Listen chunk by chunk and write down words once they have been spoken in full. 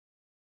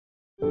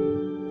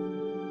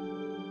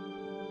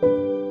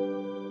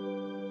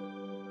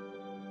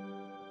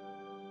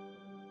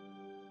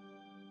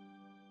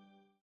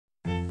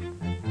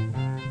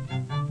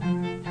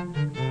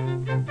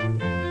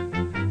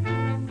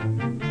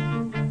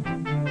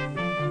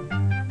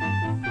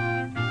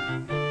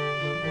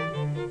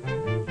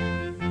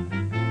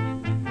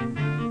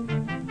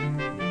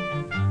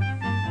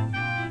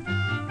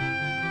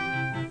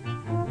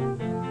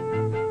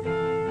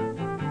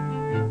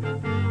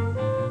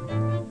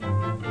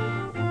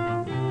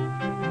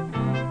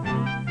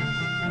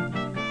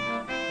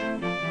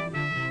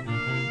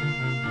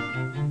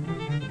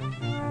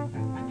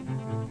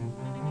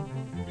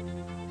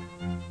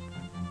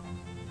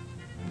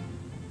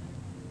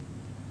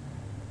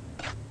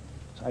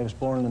I was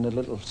born in a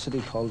little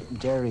city called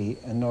Derry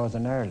in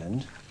Northern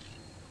Ireland.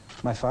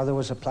 My father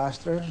was a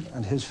plasterer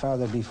and his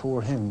father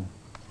before him.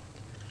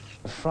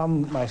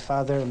 From my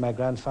father and my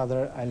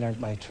grandfather, I learned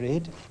my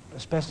trade,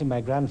 especially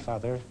my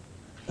grandfather,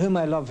 whom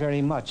I love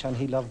very much, and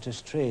he loved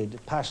his trade,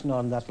 passing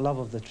on that love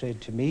of the trade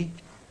to me.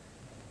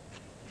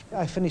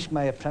 I finished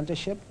my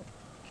apprenticeship.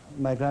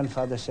 My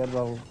grandfather said,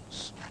 well,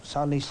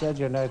 son, he said,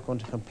 you're now going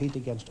to compete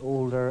against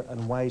older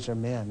and wiser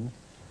men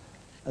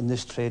in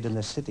this trade in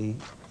the city.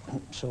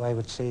 So I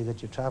would say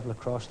that you travel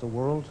across the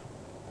world,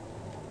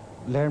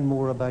 learn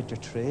more about your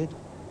trade,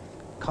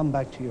 come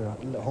back to your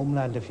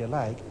homeland if you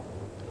like,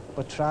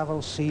 but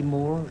travel, see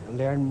more,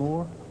 learn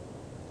more,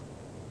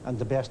 and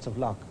the best of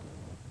luck.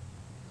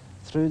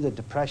 Through the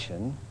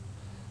Depression,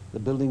 the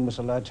building was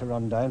allowed to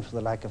run down for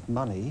the lack of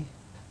money.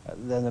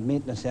 Then the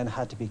maintenance then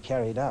had to be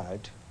carried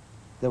out.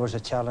 There was a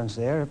challenge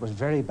there. It was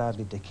very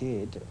badly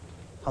decayed.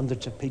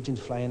 Hundreds of pigeons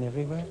flying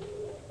everywhere.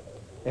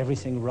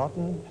 Everything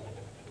rotten,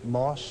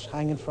 moss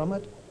hanging from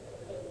it,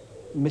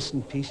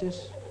 missing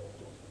pieces.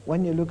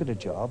 When you look at a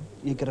job,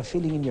 you get a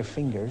feeling in your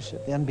fingers.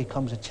 It then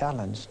becomes a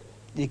challenge.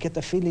 You get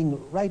the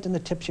feeling right in the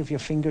tips of your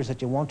fingers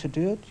that you want to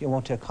do it, you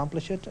want to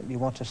accomplish it, and you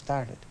want to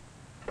start it.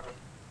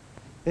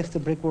 If the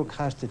brickwork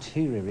has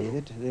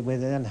deteriorated, we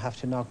then have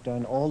to knock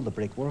down all the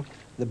brickwork.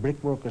 The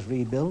brickwork is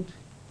rebuilt.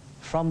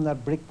 From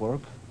that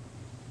brickwork,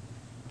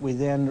 we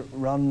then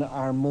run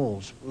our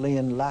molds,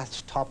 laying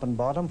laths top and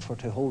bottom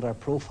to hold our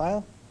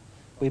profile.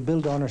 We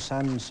build on our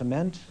sand and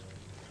cement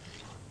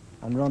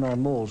and run our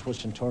molds,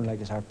 which in turn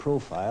is our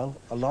profile,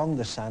 along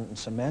the sand and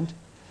cement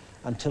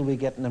until we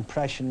get an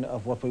impression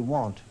of what we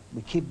want.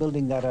 We keep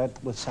building that out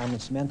with sand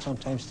and cement,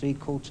 sometimes 3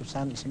 coats of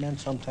sand and cement,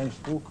 sometimes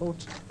 4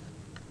 coats.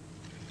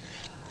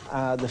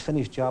 The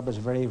finished job is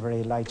a very,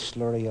 very light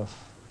slurry of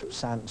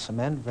sand and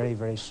cement, very,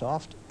 very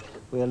soft.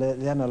 We'll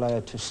then allow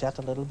it to set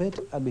a little bit,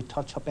 and we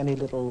touch up any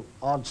little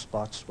odd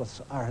spots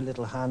with our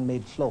little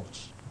handmade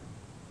floats.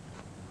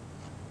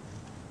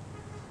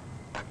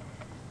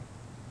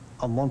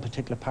 On one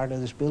particular part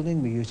of this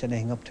building, we used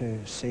anything up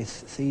to, say,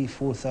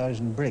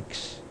 3,000–4,000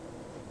 bricks.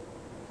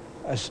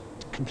 As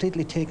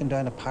completely taking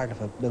down a part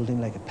of a building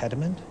like a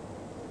pediment,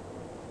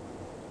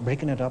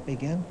 breaking it up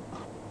again,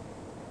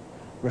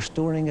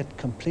 restoring it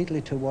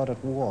completely to what it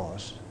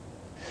was.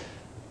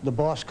 The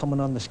boss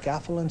coming on the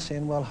scaffold and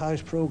saying, well,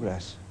 how's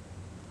progress?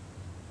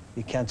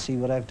 You can't see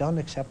what I've done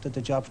except that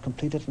the job's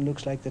completed and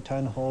looks like the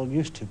town hall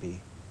used to be.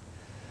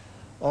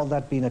 All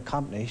that being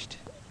accomplished,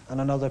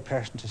 and another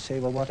person to say,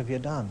 well, what have you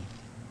done?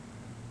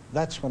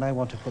 That's when I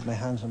want to put my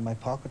hands in my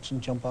pockets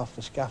and jump off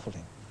the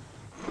scaffolding.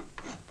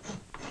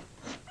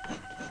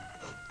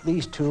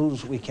 These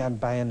tools we can't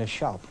buy in a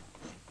shop.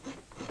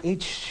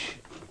 Each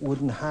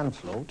wooden hand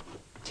float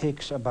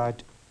takes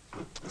about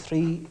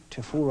 3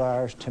 to 4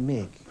 hours to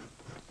make.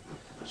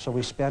 So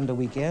we spend a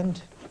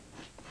weekend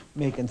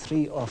making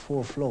 3 or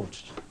 4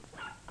 floats.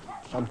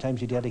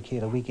 Sometimes you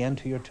dedicate a weekend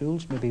to your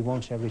tools, maybe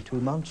once every 2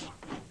 months.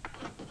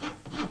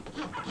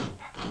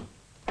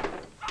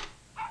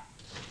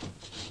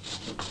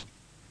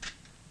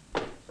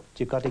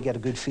 You've got to get a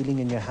good feeling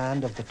in your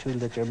hand of the tool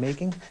that you're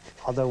making,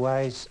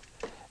 otherwise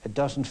it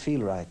doesn't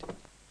feel right.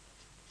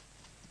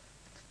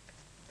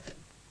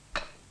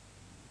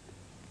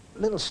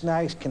 Little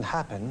snags can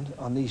happen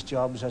on these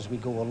jobs as we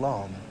go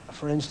along.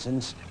 For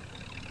instance,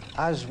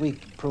 as we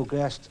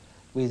progressed,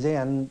 we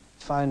then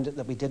found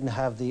that we didn't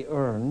have the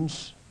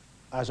urns,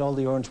 as all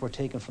the urns were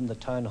taken from the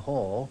town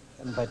hall.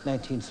 In about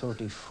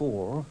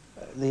 1934,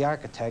 the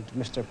architect,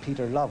 Mr.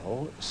 Peter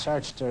Lovell,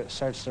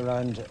 searched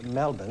around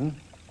Melbourne.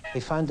 He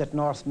found that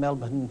North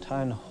Melbourne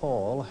Town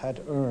Hall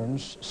had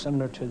urns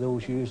similar to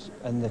those used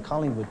in the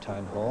Collingwood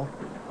Town Hall.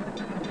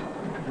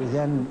 We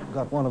then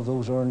got one of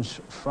those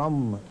urns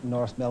from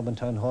North Melbourne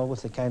Town Hall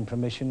with the kind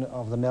permission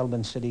of the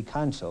Melbourne City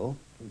Council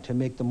to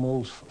make the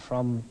moulds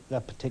from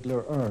that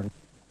particular urn.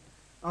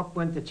 Up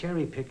went the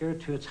cherry picker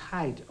to its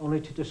height,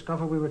 only to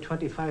discover we were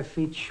 25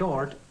 feet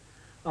short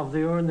of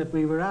the urn that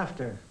we were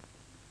after.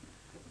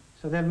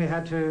 So then we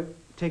had to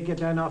take it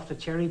down off the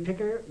cherry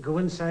picker, go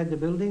inside the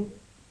building,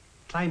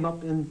 climb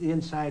up in the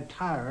inside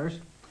towers,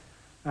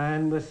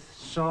 and with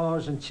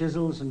saws and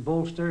chisels and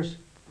bolsters,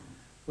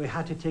 we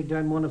had to take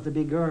down one of the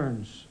big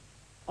urns,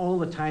 all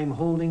the time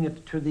holding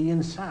it to the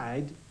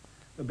inside,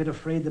 a bit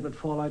afraid that it would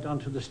fall out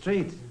onto the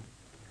street.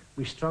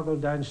 We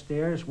struggled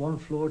downstairs, 1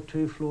 floor,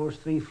 2 floors,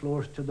 3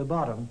 floors to the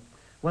bottom.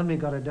 When we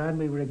got it down,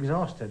 we were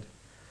exhausted.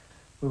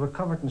 We were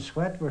covered in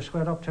sweat. We were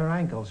sweat up to our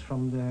ankles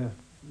from the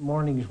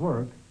morning's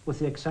work. With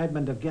the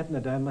excitement of getting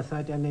it down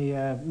without any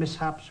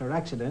mishaps or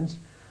accidents,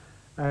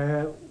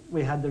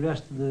 we had the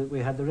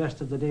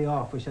rest of the day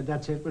off. We said,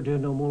 that's it, we're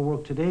doing no more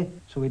work today.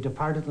 So we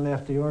departed and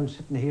left the urn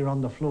sitting here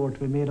on the floor to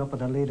be made up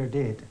at a later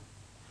date.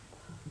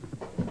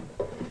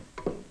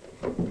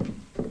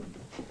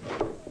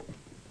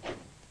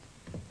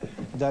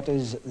 That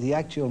is the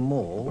actual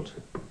mould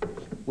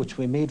which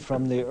we made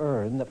from the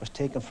urn that was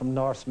taken from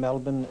North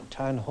Melbourne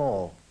Town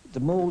Hall. The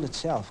mould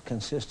itself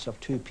consists of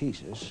 2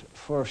 pieces.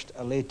 First,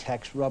 a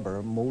latex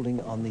rubber moulding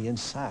on the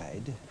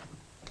inside,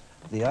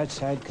 The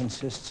outside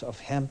consists of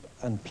hemp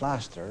and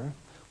plaster,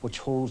 which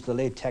holds the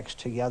latex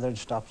together and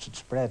stops it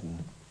spreading.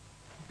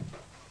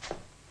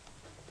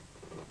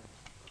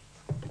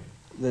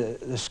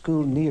 The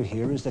school near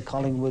here is the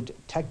Collingwood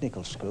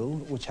Technical School,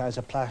 which has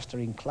a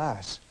plastering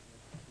class.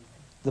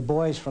 The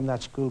boys from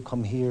that school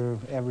come here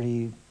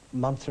every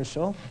month or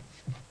so.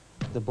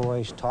 The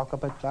boys talk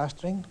about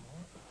plastering,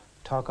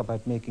 talk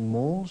about making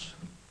molds.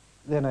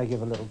 Then I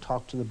give a little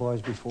talk to the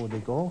boys before they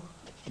go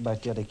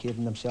about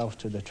dedicating themselves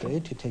to the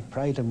trade, to take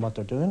pride in what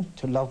they're doing,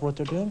 to love what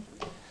they're doing,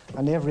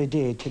 and every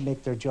day to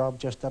make their job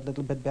just that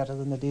little bit better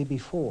than the day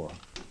before.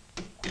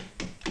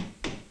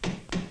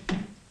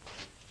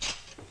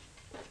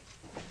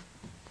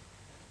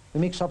 We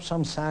mix up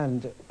some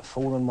sand,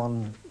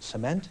 4-in-1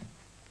 cement,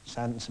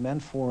 sand and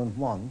cement,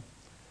 4-in-1.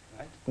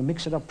 Right. We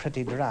mix it up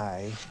pretty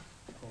dry.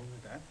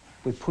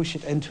 We push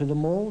it into the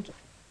mould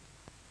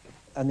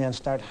and then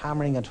start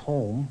hammering at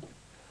home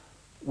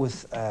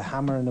with a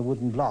hammer and a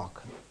wooden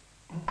block.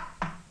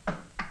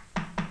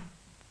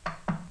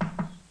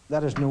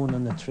 That is known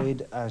in the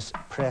trade as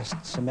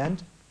pressed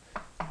cement.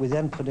 We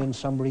then put in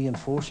some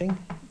reinforcing,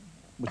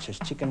 which is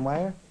chicken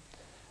wire.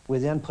 We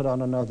then put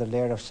on another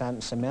layer of sand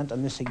and cement,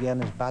 and this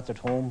again is battered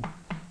home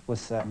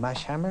with a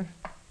mash hammer.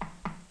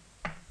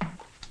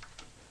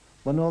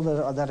 When all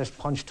that is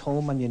punched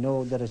home and you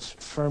know that it's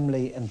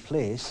firmly in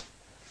place,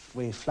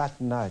 we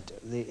flatten out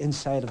the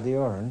inside of the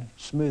urn,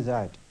 smooth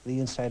out the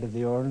inside of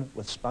the urn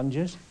with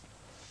sponges.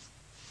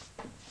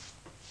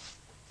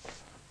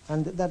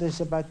 And that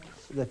is about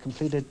the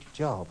completed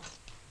job.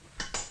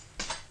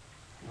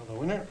 Another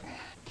winner.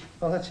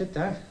 Well, that's it,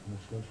 Dad.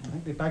 I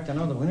think we backed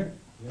another winner.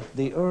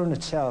 The urn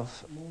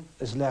itself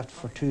is left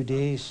for 2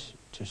 days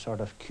to sort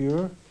of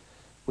cure.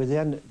 We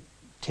then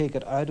take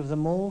it out of the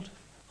mould,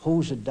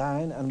 hose it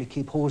down, and we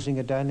keep hosing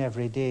it down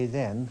every day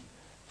then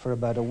for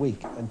about a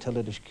week until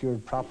it is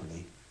cured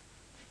properly.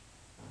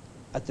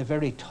 At the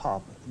very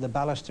top, the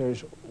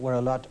balusters were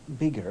a lot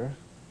bigger,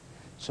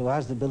 so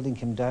as the building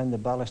came down, the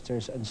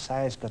balusters in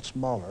size got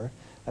smaller.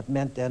 That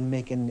meant then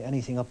making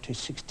anything up to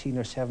 16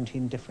 or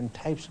 17 different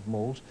types of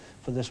moulds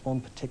for this one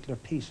particular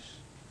piece.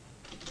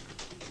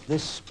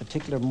 This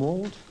particular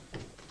mould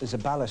is a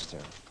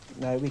baluster.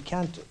 Now, we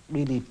can't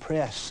really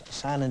press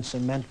sand and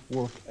cement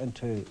work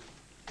into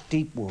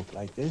deep work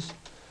like this.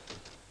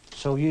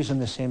 So using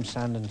the same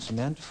sand and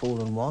cement,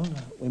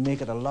 4-in-1, we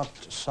make it a lot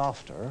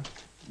softer.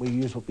 We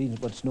use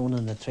what's known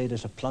in the trade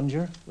as a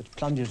plunger, which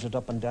plunges it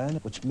up and down,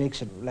 which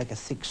makes it like a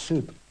thick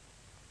soup.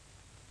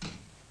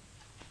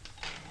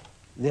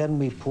 Then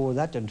we pour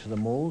that into the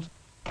mould.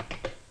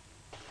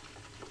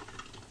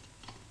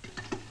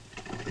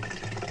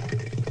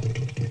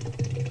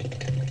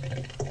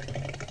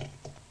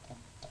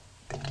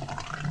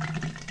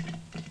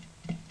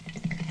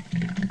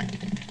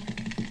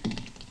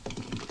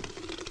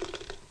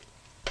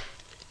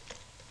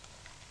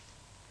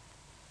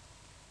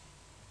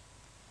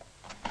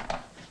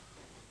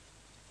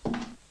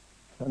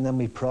 And then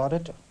we prod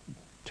it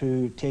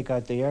to take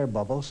out the air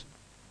bubbles.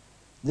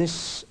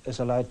 This is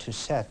allowed to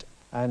set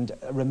and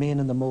remain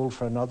in the mould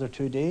for another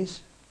 2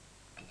 days.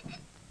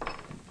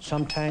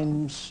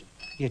 Sometimes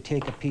you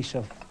take a piece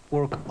of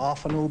work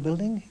off an old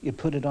building, you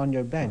put it on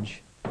your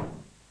bench.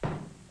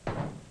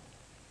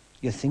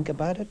 You think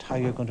about it, how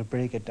you're going to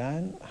break it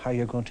down, how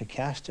you're going to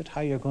cast it,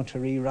 how you're going to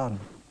rerun.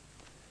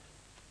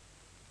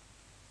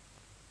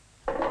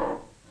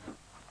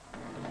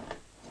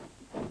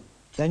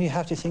 Then you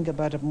have to think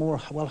about it more,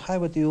 well, how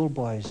would the old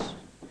boys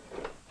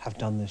have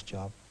done this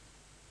job?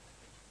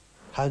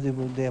 How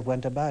would they have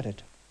went about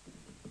it?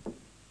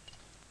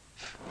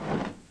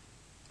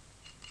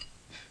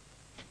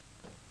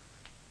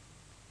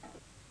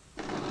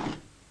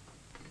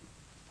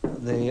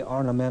 The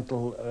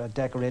ornamental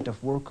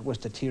decorative work was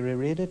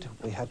deteriorated.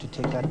 We had to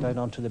take that down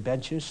onto the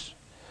benches,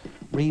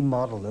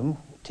 remodel them,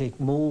 take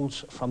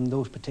moulds from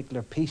those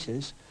particular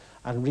pieces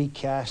and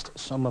recast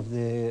some of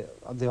the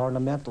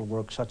ornamental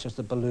work, such as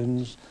the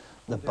balloons,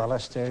 the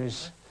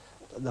balusters,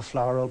 the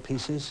floral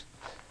pieces.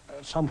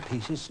 Some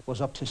pieces was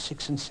up to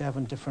 6 and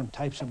 7 different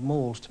types of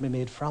moulds to be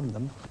made from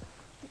them.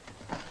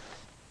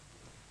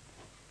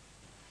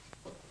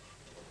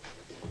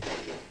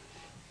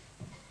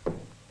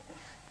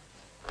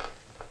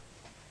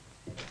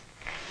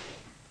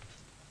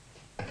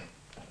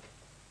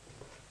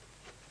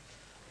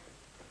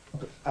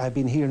 I've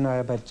been here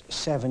now about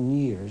 7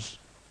 years.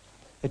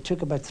 It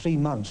took about 3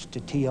 months to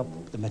tee up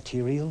the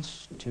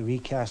materials, to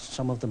recast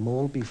some of the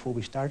mould before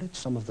we started,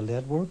 some of the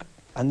lead work,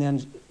 and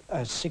then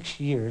 6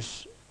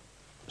 years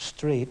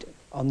straight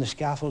on the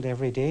scaffold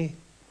every day,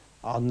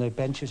 on the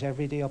benches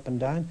every day up and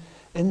down.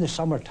 In the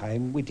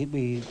summertime,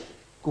 we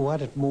go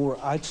at it more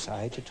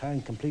outside to try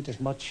and complete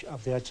as much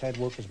of the outside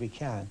work as we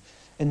can.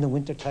 In the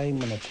wintertime,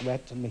 when it's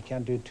wet and we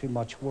can't do too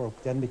much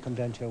work, then we come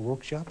down to our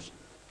workshops,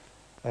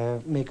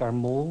 make our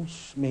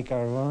moulds, make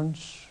our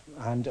urns,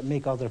 and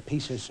make other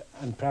pieces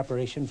in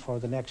preparation for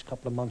the next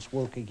couple of months'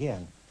 work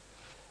again.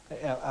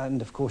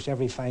 And of course,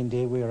 every fine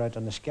day we are out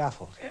on the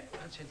scaffold. Yeah,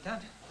 that's it,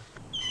 Dad.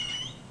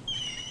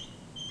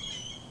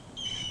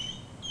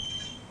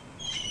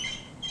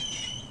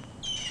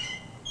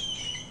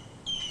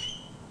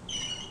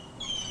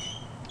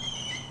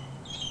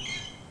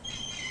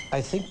 I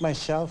think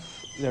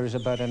myself there is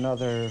about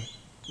another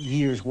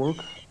year's work,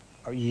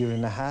 or year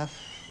and a half,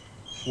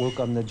 work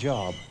on the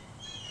job.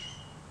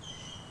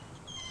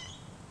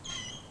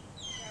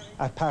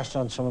 I've passed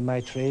on some of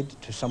my trade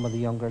to some of the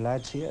younger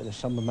lads here, there's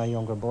some of my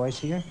younger boys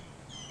here.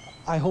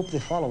 I hope they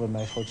follow in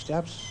my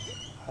footsteps.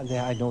 And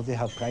I know they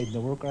have pride in the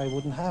work, or I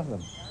wouldn't have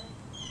them.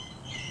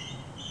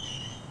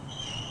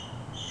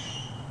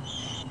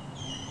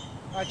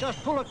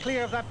 Just pull it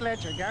clear of that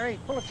ledger, Gary.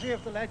 Pull it clear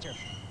of the ledger.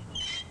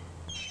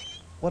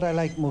 What I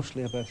like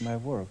mostly about my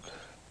work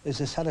is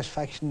the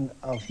satisfaction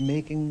of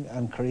making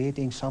and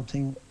creating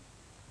something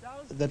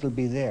that'll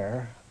be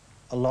there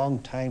a long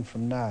time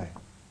from now.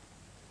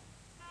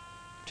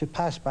 To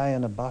pass by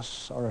on a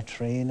bus or a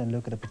train and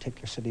look at a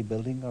particular city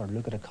building or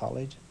look at a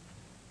college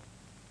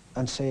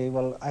and say,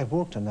 well, I've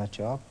worked on that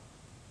job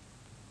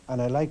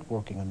and I liked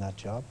working on that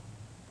job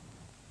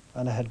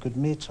and I had good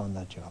mates on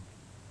that job.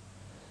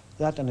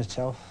 That in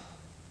itself,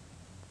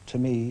 to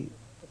me,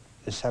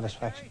 is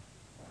satisfaction.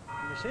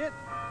 Can you see it?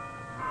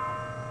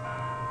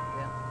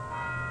 Yeah.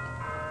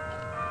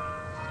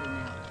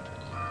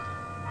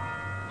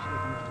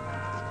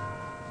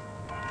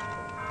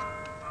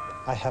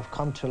 I have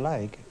come to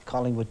like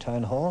Collingwood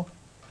Town Hall.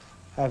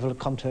 I've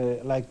come to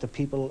like the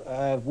people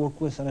I've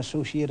worked with and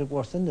associated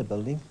within the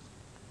building.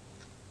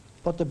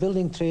 But the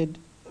building trade,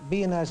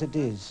 being as it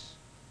is,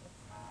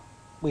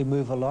 we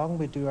move along,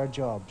 we do our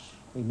jobs.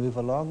 We move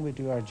along, we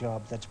do our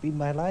job. That's been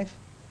my life,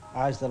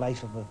 as the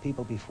life of the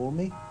people before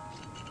me.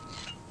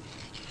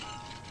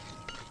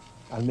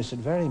 I'll miss it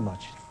very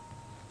much.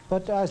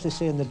 But as they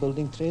say in the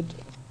building trade,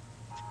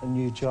 a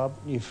new job,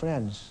 new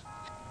friends.